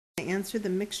answer the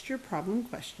mixture problem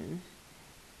question.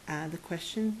 The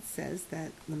question says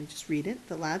that, let me just read it.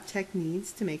 The lab tech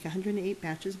needs to make 108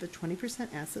 batches of a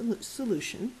 20% acid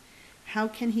solution. How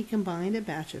can he combine a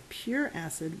batch of pure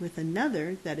acid with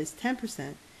another that is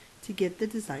 10% to get the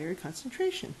desired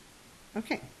concentration?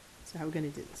 Okay, so how are we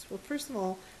going to do this? Well, first of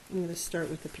all, I'm going to start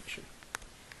with the picture.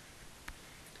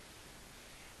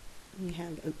 We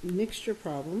have mixture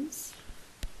problems.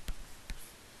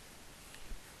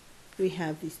 We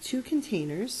have these two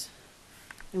containers,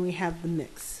 and we have the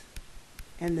mix.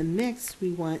 And the mix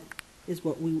we want is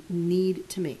what we need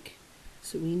to make.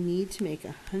 So we need to make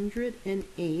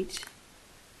 108,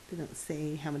 they don't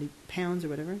say how many pounds or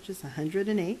whatever, just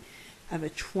 108 of a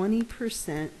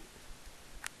 20%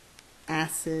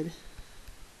 acid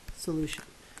solution.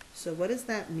 So what does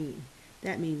that mean?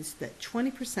 That means that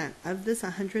 20% of this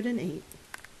 108,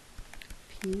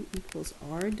 P equals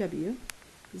RW,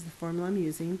 is the formula I'm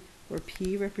using, where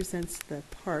P represents the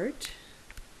part,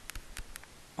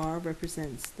 R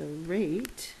represents the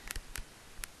rate,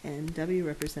 and W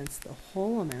represents the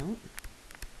whole amount.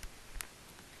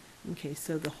 Okay,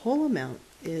 so the whole amount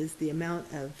is the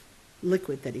amount of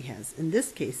liquid that he has. In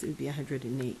this case, it would be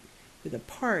 108. But the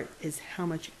part is how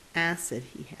much acid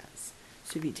he has.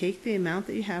 So if you take the amount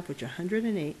that you have, which is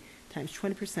 108 times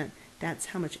 20%, that's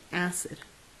how much acid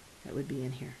that would be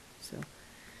in here. So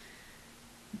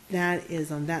that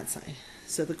is on that side.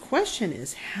 So the question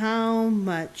is, how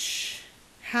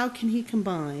can he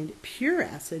combine pure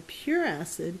acid? Pure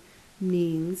acid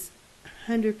means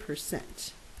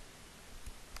 100%.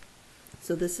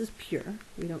 So this is pure.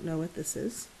 We don't know what this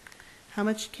is. How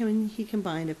much can he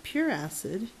combine of pure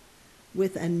acid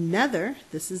with another,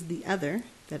 this is the other,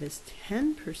 that is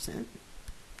 10%.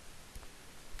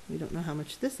 We don't know how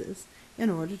much this is, in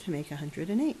order to make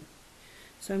 108.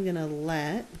 So I'm going to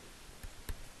let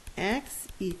X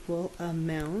equal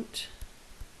amount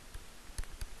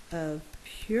of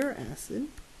pure acid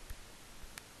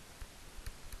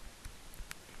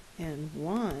and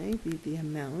Y be the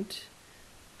amount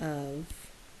of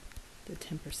the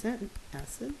 10%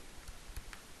 acid.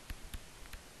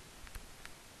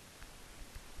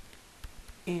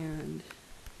 And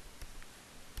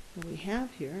what we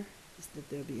have here is that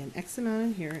there'll be an X amount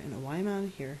in here and a Y amount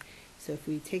in here. So if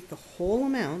we take the whole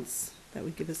amounts, that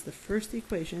would give us the first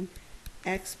equation,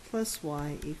 X plus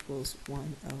Y equals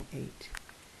 108.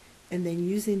 And then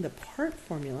using the part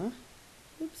formula,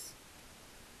 oops.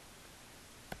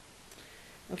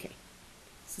 Okay,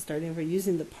 so starting over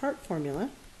using the part formula,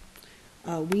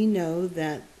 we know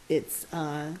that it's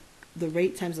the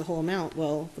rate times the whole amount.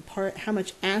 Well, the part, how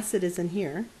much acid is in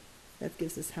here, that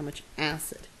gives us how much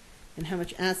acid. And how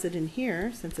much acid in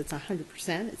here, since it's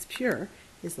 100%, it's pure,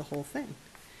 is the whole thing.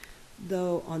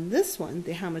 Though on this one,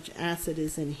 the how much acid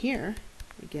is in here,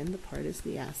 again, the part is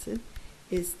the acid,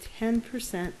 is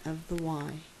 10% of the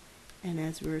Y. And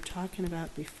as we were talking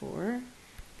about before,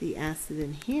 the acid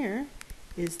in here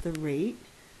is the rate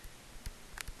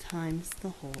times the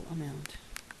whole amount.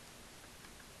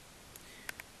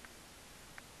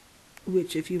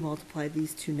 Which, if you multiply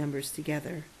these two numbers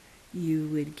together, you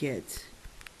would get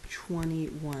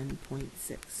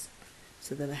 21.6.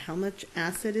 So that how much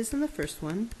acid is in the first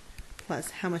one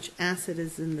plus how much acid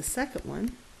is in the second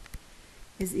one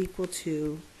is equal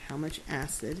to how much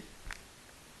acid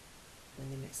when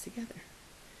they mix together.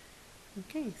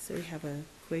 Okay, so we have an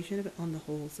equation on the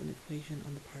wholes and an equation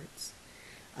on the parts.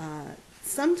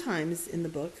 Sometimes in the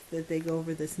book that they go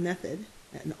over this method,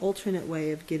 an alternate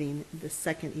way of getting the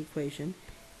second equation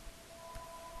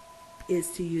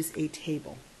is to use a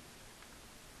table.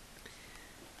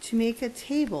 To make a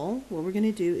table, what we're going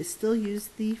to do is still use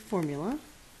the formula,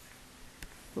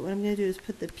 but what I'm going to do is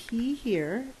put the P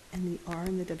here and the R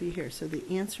and the W here. So the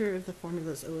answer of the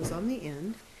formula is O is on the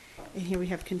end, and here we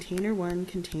have container 1,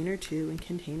 container 2, and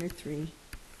container 3.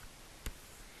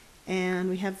 And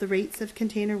we have the rates of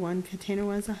container 1. Container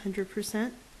 1 is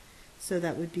 100%, so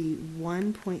that would be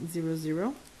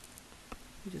 1.00.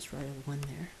 We just write a 1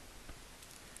 there.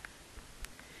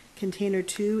 Container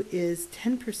 2 is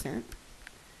 10%.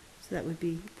 So that would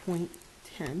be 0.10.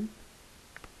 That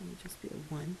would just be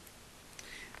a 1.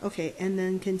 Okay, and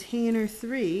then container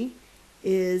 3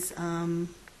 is 20%.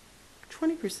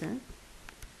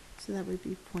 So that would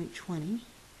be 0.20.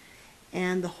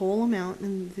 And the whole amount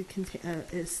in the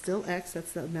is still X.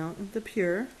 That's the amount of the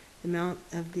pure. The amount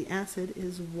of the acid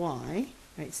is Y.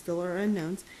 Right, still are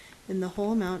unknowns. And the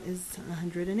whole amount is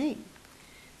 108.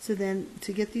 So then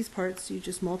to get these parts, you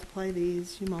just multiply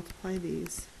these, you multiply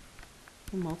these,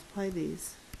 and multiply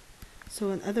these.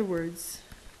 So in other words,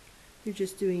 you're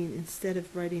just doing, instead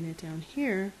of writing it down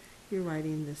here, you're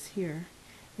writing this here.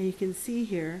 And you can see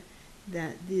here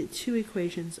that the two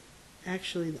equations,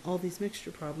 actually all these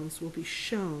mixture problems, will be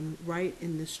shown right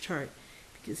in this chart,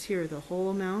 because here the whole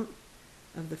amount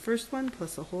of the first one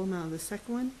plus the whole amount of the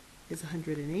second one is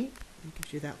 108. It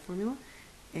gives you that formula.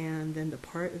 And then the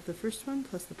part of the first one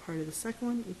plus the part of the second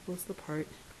one equals the part,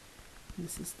 and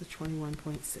this is the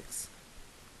 21.6.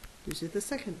 Gives you the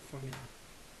second formula.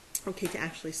 Okay, to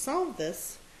actually solve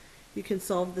this, you can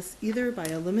solve this either by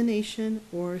elimination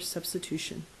or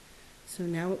substitution. So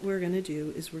now what we're going to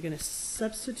do is we're going to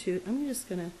substitute. What am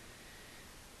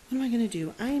I going to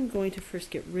do? I am going to first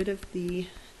get rid of the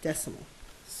decimal.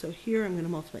 So here I'm going to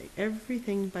multiply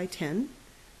everything by 10,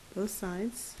 both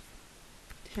sides,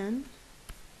 10,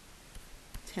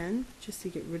 10, just to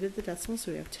get rid of the decimal.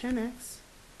 So we have 10x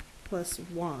plus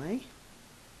y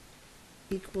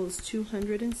equals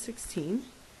 216.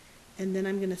 And then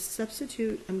I'm going to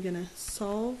substitute, I'm going to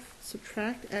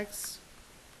subtract x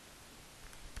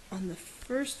on the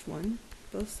first one,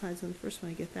 both sides on the first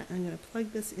one, I get that. I'm going to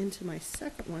plug this into my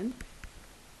second one.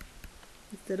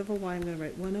 Instead of a y, I'm going to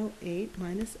write 108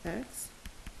 minus x.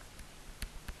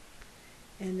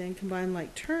 And then combine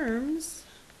like terms.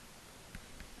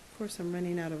 Of course, I'm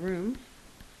running out of room.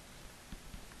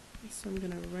 So I'm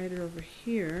going to write it over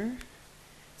here.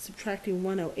 Subtracting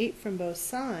 108 from both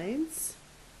sides.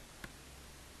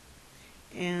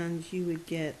 And you would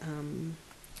get,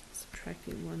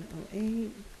 subtracting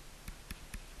 108,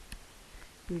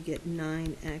 you would get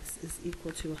 9x is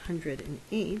equal to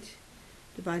 108.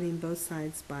 Dividing both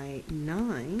sides by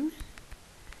 9,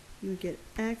 you would get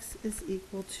x is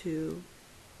equal to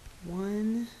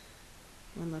 1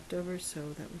 left over,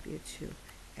 so that would be a 2.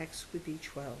 X would be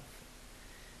 12.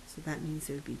 So that means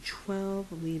there would be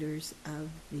 12 liters of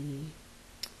the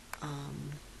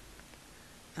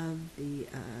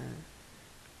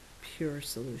pure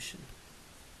solution.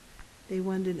 They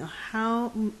wanted to know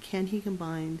how can he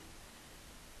combine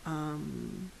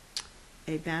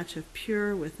a batch of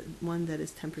pure with one that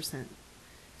is 10%.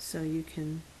 So you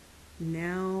can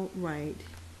now write,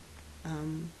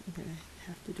 I'm going to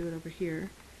have to do it over here.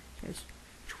 There's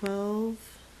 12,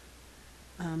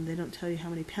 they don't tell you how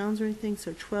many pounds or anything,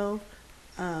 so 12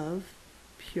 of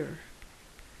pure.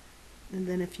 And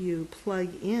then if you plug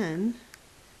in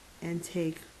and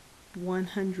take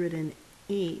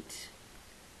 108,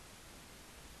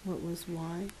 what was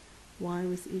y? Y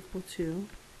was equal to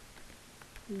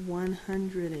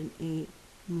 108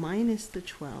 minus the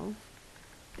 12.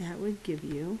 That would give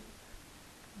you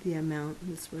the amount,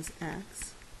 this was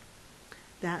x,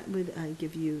 that would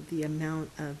give you the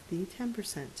amount of the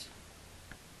 10%,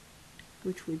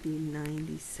 which would be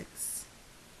 96.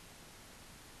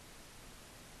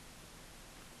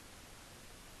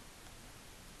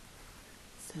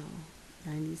 So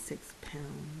 96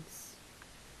 pounds.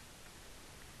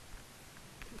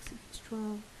 6 equals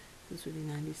 12. This would be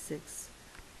 96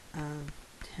 of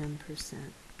 10%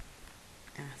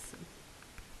 acid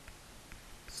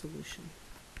solution.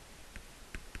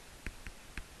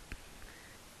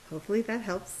 Hopefully that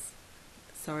helps.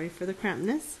 Sorry for the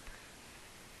crampedness,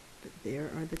 but there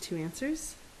are the two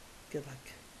answers. Good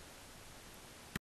luck.